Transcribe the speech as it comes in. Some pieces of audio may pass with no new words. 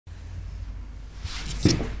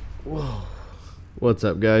Whoa. What's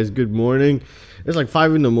up, guys? Good morning. It's like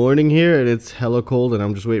 5 in the morning here and it's hella cold and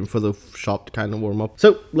I'm just waiting for the shop to kind of warm up.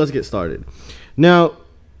 So let's get started. Now,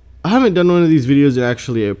 I haven't done one of these videos in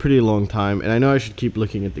actually a pretty long time, and I know I should keep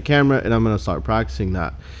looking at the camera, and I'm going to start practicing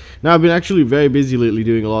that. Now, I've been actually very busy lately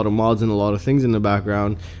doing a lot of mods and a lot of things in the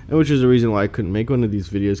background, and which is the reason why I couldn't make one of these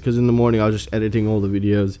videos, because in the morning I was just editing all the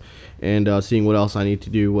videos and seeing what else I need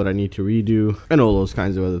to do, what I need to redo, and all those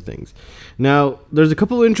kinds of other things. Now, there's a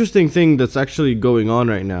couple of interesting things that's actually going on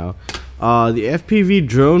right now. The FPV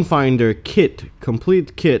drone finder kit,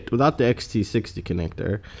 complete kit without the Xt60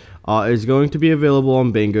 connector, is going to be available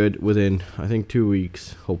on Banggood within, I think, 2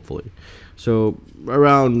 weeks, hopefully. So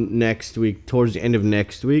around next week, towards the end of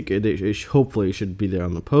next week, hopefully it should be there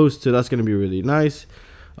on the post. So that's going to be really nice.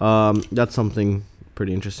 That's something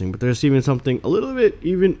pretty interesting. But there's even something a little bit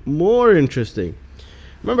even more interesting.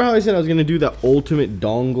 Remember how I said I was going to do that ultimate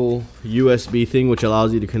dongle USB thing, which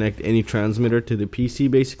allows you to connect any transmitter to the PC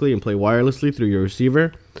basically and play wirelessly through your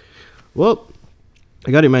receiver? Well,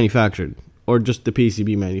 I got it manufactured. Or just the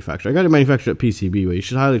PCB manufacturer. I got it manufactured at PCB, but you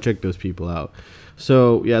should highly check those people out.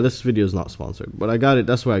 So yeah, this video is not sponsored, but I got it.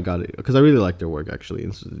 That's why I got it, because I really like their work actually.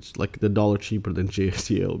 It's like the $1 cheaper than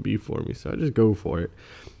JCLB for me, so I just go for it.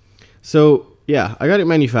 So yeah, I got it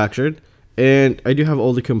manufactured, and I do have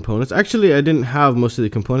all the components. Actually, I didn't have most of the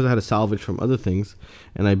components. I had to salvage from other things,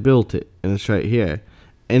 and I built it, and it's right here.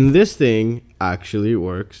 And this thing actually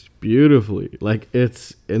works beautifully. Like,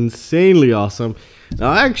 it's insanely awesome.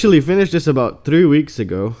 Now, I actually finished this about 3 weeks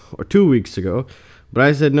ago, or 2 weeks ago, but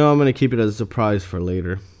I said, no, I'm going to keep it as a surprise for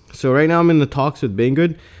later. So right now I'm in the talks with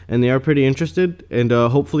Banggood, and they are pretty interested, and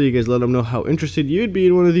hopefully you guys let them know how interested you'd be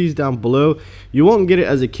in one of these down below. You won't get it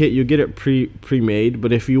as a kit, you get it pre-made,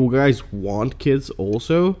 but if you guys want kits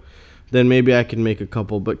also, then maybe I can make a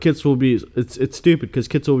couple, but kits will be, it's stupid, because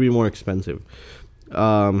kits will be more expensive.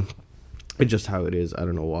 It's just how it is. I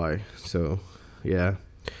don't know why. So yeah,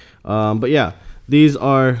 but yeah, these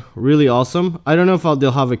are really awesome. I don't know if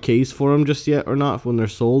they'll have a case for them just yet or not when they're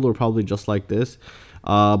sold, or probably just like this.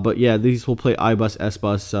 But yeah, these will play iBus,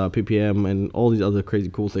 SBus, PPM, and all these other crazy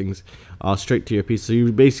cool things straight to your PC. So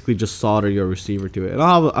you basically just solder your receiver to it. And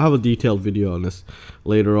I'll have a detailed video on this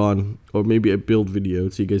later on, or maybe a build video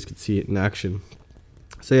so you guys can see it in action.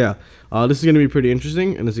 So yeah, this is going to be pretty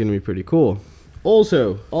interesting, and it's going to be pretty cool.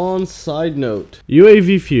 Also, on side note,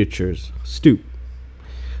 UAVFUTURES,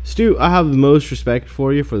 Stu, I have the most respect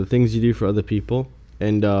for you for the things you do for other people,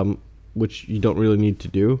 and which you don't really need to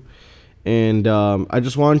do. And I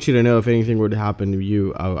just want you to know, if anything were to happen to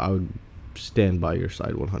you, I would stand by your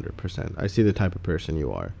side 100%. I see the type of person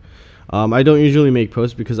you are. I don't usually make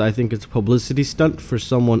posts because I think it's a publicity stunt for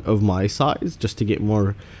someone of my size, just to get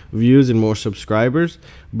more views and more subscribers.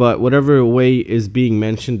 But whatever way is being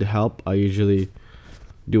mentioned to help, I usually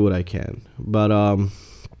do what I can. But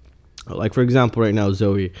like for example, right now,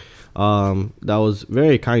 Zoe, that was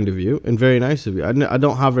very kind of you and very nice of you. I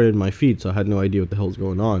don't have her in my feed, so I had no idea what the hell's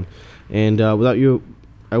going on. And without you,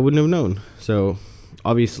 I wouldn't have known. So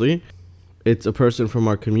obviously, it's a person from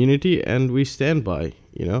our community, and we stand by,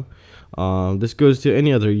 you know. This goes to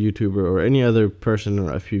any other YouTuber or any other person in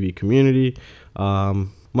our FPV community.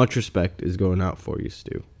 Much respect is going out for you,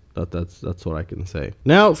 Stu. That's what I can say.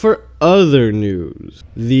 Now for other news,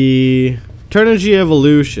 the Turnigy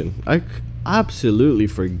evolution. I absolutely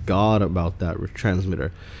forgot about that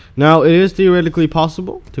transmitter. Now it is theoretically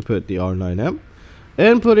possible to put the R9M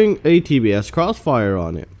and putting a TBS Crossfire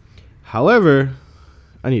on it. However,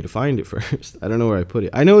 I need to find it first. I don't know where I put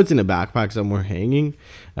it. I know it's in a backpack somewhere hanging.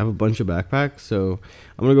 I have a bunch of backpacks, so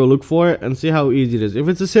I'm gonna go look for it and see how easy it is. If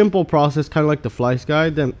it's a simple process, kind of like the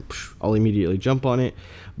FrSky, then I'll immediately jump on it.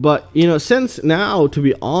 But you know, since now, to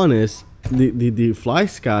be honest, the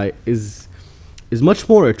FrSky is much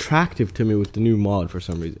more attractive to me with the new mod for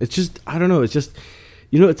some reason. It's just, I don't know. It's just,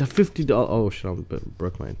 you know, it's a $50. Oh shit! I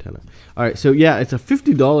broke my antenna. All right, so yeah, it's a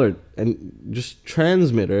 $50 and just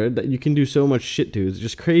transmitter that you can do so much shit to. It's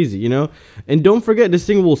just crazy, you know. And don't forget, this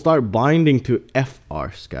thing will start binding to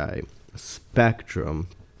FrSky, Spectrum,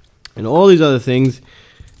 and all these other things.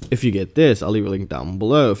 If you get this, I'll leave a link down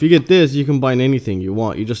below. If you get this, you can bind anything you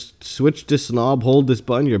want. You just switch this knob, hold this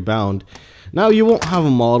button, you're bound. Now, you won't have a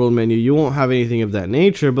model menu, you won't have anything of that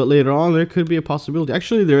nature, but later on, there could be a possibility.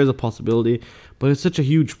 Actually, there is a possibility, but it's such a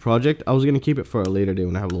huge project, I was going to keep it for a later day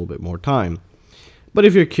when I have a little bit more time. But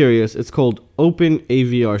if you're curious, it's called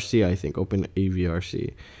OpenAVRC, I think,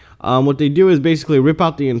 OpenAVRC. What they do is basically rip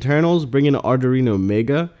out the internals, bring in an Arduino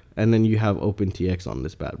Mega, and then you have OpenTX on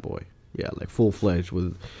this bad boy. Yeah, like full-fledged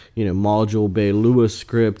with, you know, module bay, Lua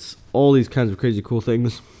scripts, all these kinds of crazy cool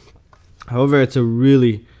things. However, it's a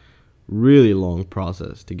really really long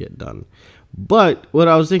process to get done. But what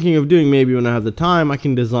I was thinking of doing, maybe when I have the time, I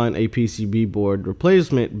can design a PCB board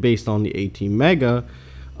replacement based on the 18 mega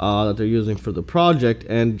that they're using for the project,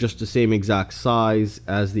 and just the same exact size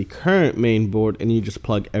as the current main board, and you just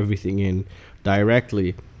plug everything in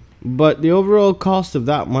directly. But the overall cost of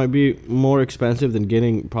that might be more expensive than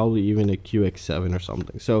getting probably even a QX7 or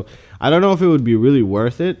something. So I don't know if it would be really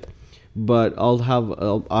worth it, but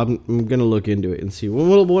I'm gonna look into it and see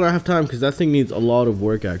when I have time, because that thing needs a lot of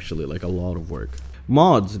work, actually, like a lot of work.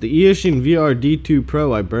 Mods, the Eoshin VR D2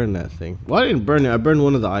 Pro, I burned that thing. Well, I didn't burn it, I burned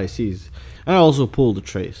one of the ICs, and I also pulled a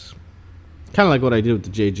trace, kind of like what I did with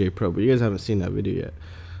the JJ Pro, but you guys haven't seen that video yet.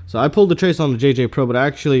 So I pulled the trace on the JJ Pro, but I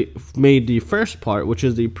actually made the first part, which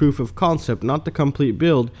is the proof of concept, not the complete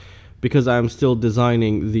build, because I'm still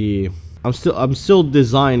designing I'm still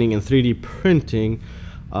designing and 3D printing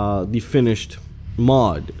the finished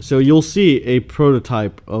mod. So you'll see a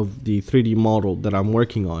prototype of the 3D model that I'm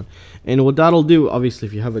working on, and what that'll do, obviously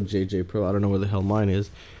if you have a JJ Pro, I don't know where the hell mine is,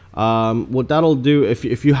 what that'll do,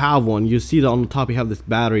 if you have one, you see that on the top you have this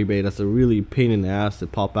battery bay that's a really pain in the ass to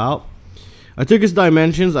pop out. I took its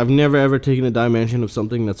dimensions. I've never ever taken a dimension of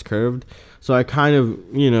something that's curved, so I kind of,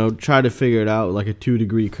 you know, try to figure it out, like a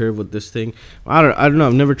 2-degree curve with this thing. I don't know,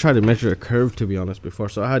 I've never tried to measure a curve, to be honest, before,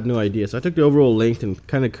 so I had no idea. So I took the overall length and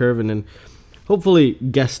kind of curve, and then hopefully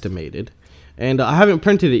guesstimated. And I haven't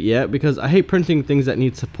printed it yet because I hate printing things that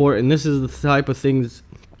need support, and this is the type of thing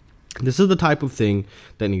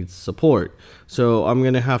that needs support. So I'm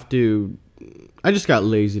gonna have to, I just got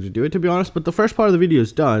lazy to do it, to be honest, but the first part of the video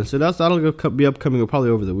is done, so that'll be upcoming probably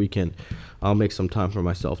over the weekend. I'll make some time for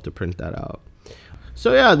myself to print that out.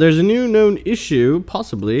 So yeah, there's a new known issue,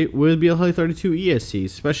 possibly, with BL32 ESCs,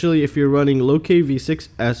 especially if you're running low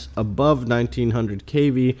KV6S above 1900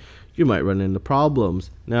 KV, you might run into problems.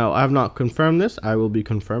 Now, I have not confirmed this. I will be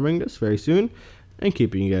confirming this very soon and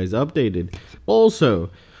keeping you guys updated. Also,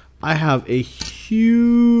 I have a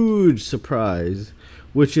huge surprise,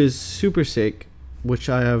 which is super sick, which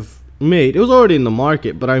I have made. It was already in the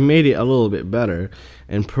market, but I made it a little bit better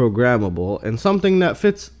and programmable, and something that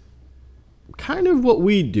fits kind of what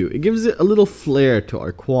we do. It gives it a little flair to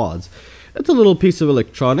our quads. It's a little piece of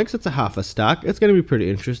electronics. It's a half a stack. It's going to be pretty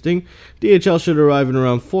interesting. DHL should arrive in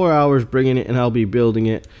around 4 hours bringing it, and I'll be building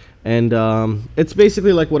it. And it's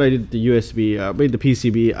basically like what I did with the USB. I made the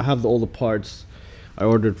PCB. I have all the parts I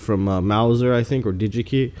ordered from Mauser, I think, or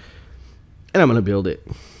DigiKey, and I'm going to build it.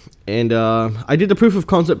 And I did the proof of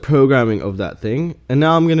concept programming of that thing, and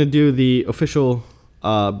now I'm going to do the official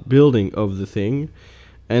building of the thing,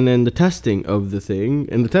 and then the testing of the thing.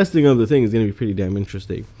 And the testing of the thing is going to be pretty damn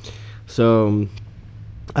interesting. So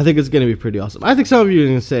I think it's going to be pretty awesome. I think some of you are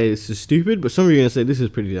going to say this is stupid, but some of you are going to say this is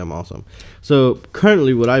pretty damn awesome. So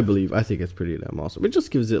currently what I believe, I think it's pretty damn awesome. It just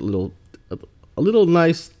gives it a little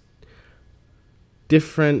nice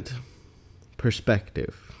different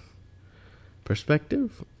perspective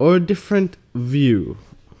or a different view.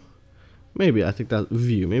 Maybe I think that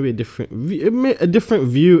view, maybe a different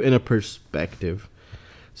view and a perspective.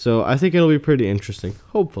 So I think it'll be pretty interesting.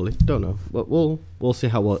 Hopefully, don't know, but we'll see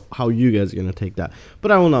how you guys are gonna take that.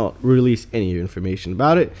 But I will not release any information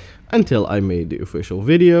about it until I made the official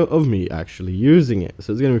video of me actually using it.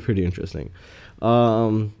 So it's gonna be pretty interesting.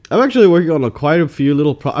 I'm actually working on quite a few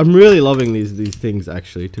little I'm really loving these things,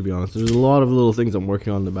 actually, to be honest. There's a lot of little things I'm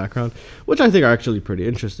working on in the background, which I think are actually pretty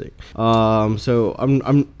interesting. So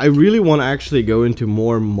I really want to actually go into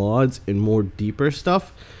more mods and more deeper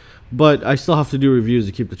stuff, but I still have to do reviews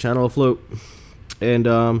to keep the channel afloat. And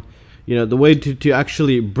you know, the way to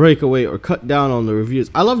actually break away or cut down on the reviews,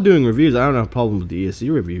 I love doing reviews. I don't have a problem with the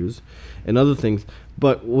ESC reviews and other things,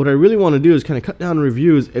 but what I really want to do is kind of cut down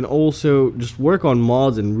reviews and also just work on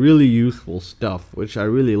mods and really useful stuff, which I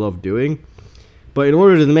really love doing. But in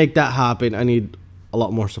order to make that happen, I need a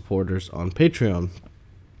lot more supporters on Patreon.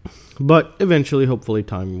 But eventually, hopefully,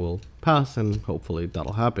 time will pass and hopefully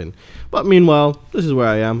that'll happen. But meanwhile, this is where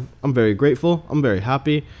I am. I'm very grateful. I'm very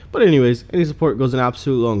happy. But anyways, any support goes an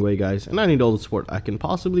absolute long way, guys, and I need all the support I can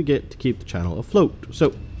possibly get to keep the channel afloat.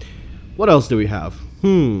 So what else do we have?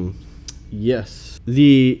 Yes,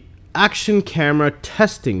 the action camera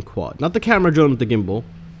testing quad, not the camera drone with the gimbal.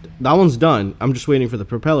 That one's done. I'm just waiting for the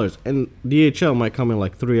propellers, and DHL might come in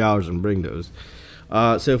like 3 hours and bring those.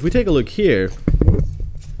 So if we take a look here,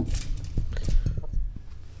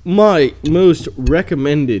 my most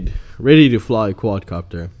recommended ready-to-fly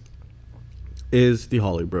quadcopter is the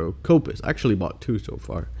Holybro Copus. I actually bought 2 so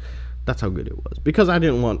far. That's how good it was, because I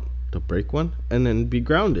didn't want break one and then be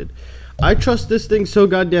grounded. I trust this thing so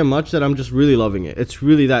goddamn much that I'm just really loving it. It's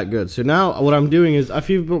really that good. So now what I'm doing is,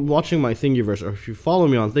 if you've been watching my Thingiverse, or if you follow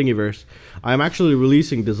me on Thingiverse, I'm actually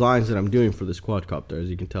releasing designs that I'm doing for this quadcopter,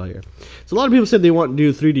 as you can tell here. So a lot of people said they want to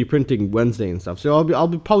do 3D printing Wednesday and stuff. So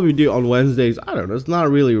I'll probably do it on Wednesdays. I don't know. It's not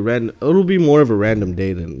really random. It'll be more of a random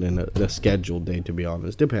day than a scheduled day, to be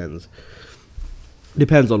honest.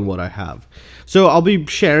 Depends on what I have. So I'll be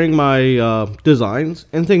sharing my designs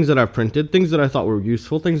and things that I've printed, things that I thought were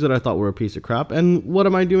useful, things that I thought were a piece of crap, and what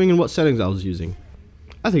am I doing and what settings I was using.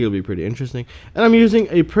 I think it'll be pretty interesting. And I'm using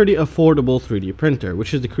a pretty affordable 3D printer,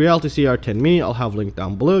 which is the Creality CR10 Mini. I'll have linked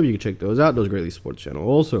down below. You can check those out. Those greatly support the channel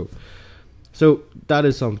also. So that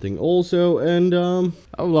is something also, and I have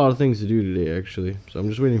a lot of things to do today actually. So I'm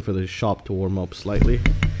just waiting for the shop to warm up slightly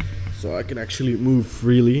so I can actually move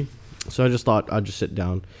freely. So I just thought I'd just sit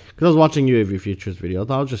down, because I was watching UAVFUTURES video. I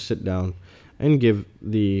thought I'll just sit down and give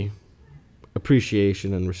the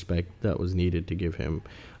appreciation and respect that was needed to give him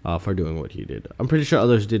for doing what he did. I'm pretty sure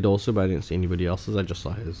others did also, but I didn't see anybody else's. I just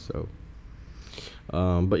saw his. So,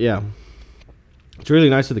 but yeah, it's really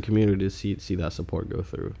nice of the community to see that support go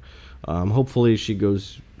through. Hopefully she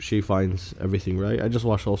finds everything right. I just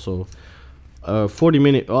watched also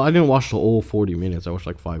 40-minute. Well, I didn't watch the whole 40 minutes. I watched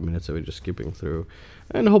like 5 minutes of it, just skipping through.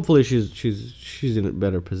 And hopefully she's in a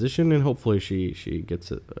better position, and hopefully she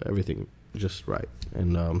gets everything just right.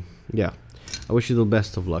 And yeah, I wish you the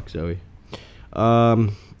best of luck, Zoe.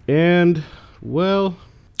 And well,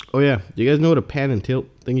 oh yeah, do you guys know what a pan and tilt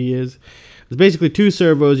thingy is? It's basically two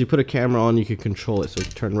servos. You put a camera on, you can control it so it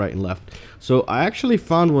turn right and left. So I actually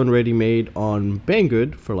found one ready made on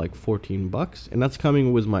Banggood for like 14 bucks, and that's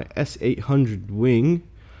coming with my S800 wing,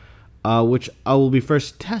 which I will be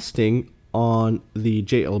first testing on the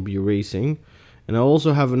JLB Racing. And I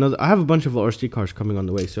also have I have a bunch of RC cars coming on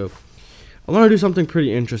the way, so I want to do something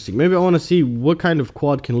pretty interesting. Maybe I want to see what kind of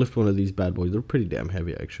quad can lift one of these bad boys. They're pretty damn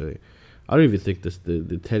heavy actually. I don't even think the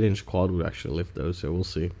 10-inch quad would actually lift those, so we'll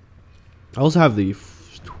see. I also have the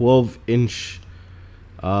 12-inch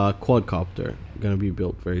quadcopter gonna be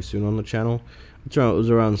built very soon on the channel. It was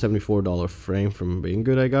around $74 frame from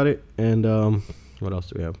Banggood. I got it. And what else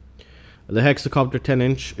do we have? The Hakcrc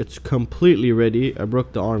 10-inch. It's completely ready. I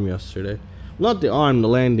broke the arm yesterday. Not the arm, the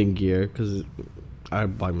landing gear, because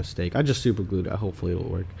by mistake. I just super glued it. Hopefully it'll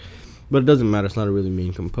work. But it doesn't matter. It's not a really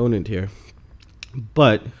main component here.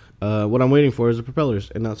 But what I'm waiting for is the propellers,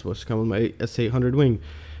 and that's supposed to come with my S800 wing.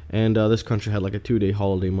 And this country had like a 2-day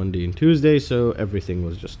holiday, Monday and Tuesday, so everything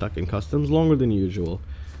was just stuck in customs longer than usual.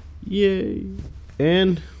 Yay.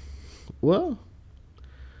 And, well,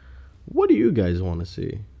 what do you guys want to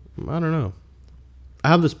see? I don't know. I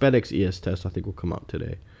have the SpedX ES test I think will come out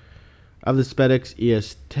today. I have the SpedX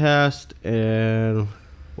ES test, and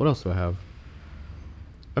what else do I have?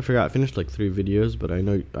 I forgot. I finished like 3 videos, but I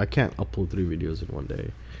know I can't upload 3 videos in one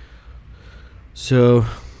day. So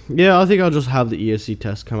yeah, I think I'll just have the ESC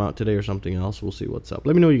test come out today or something else. We'll see what's up.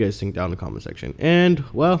 Let me know what you guys think down in the comment section. And,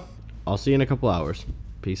 well, I'll see you in a couple hours.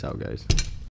 Peace out, guys.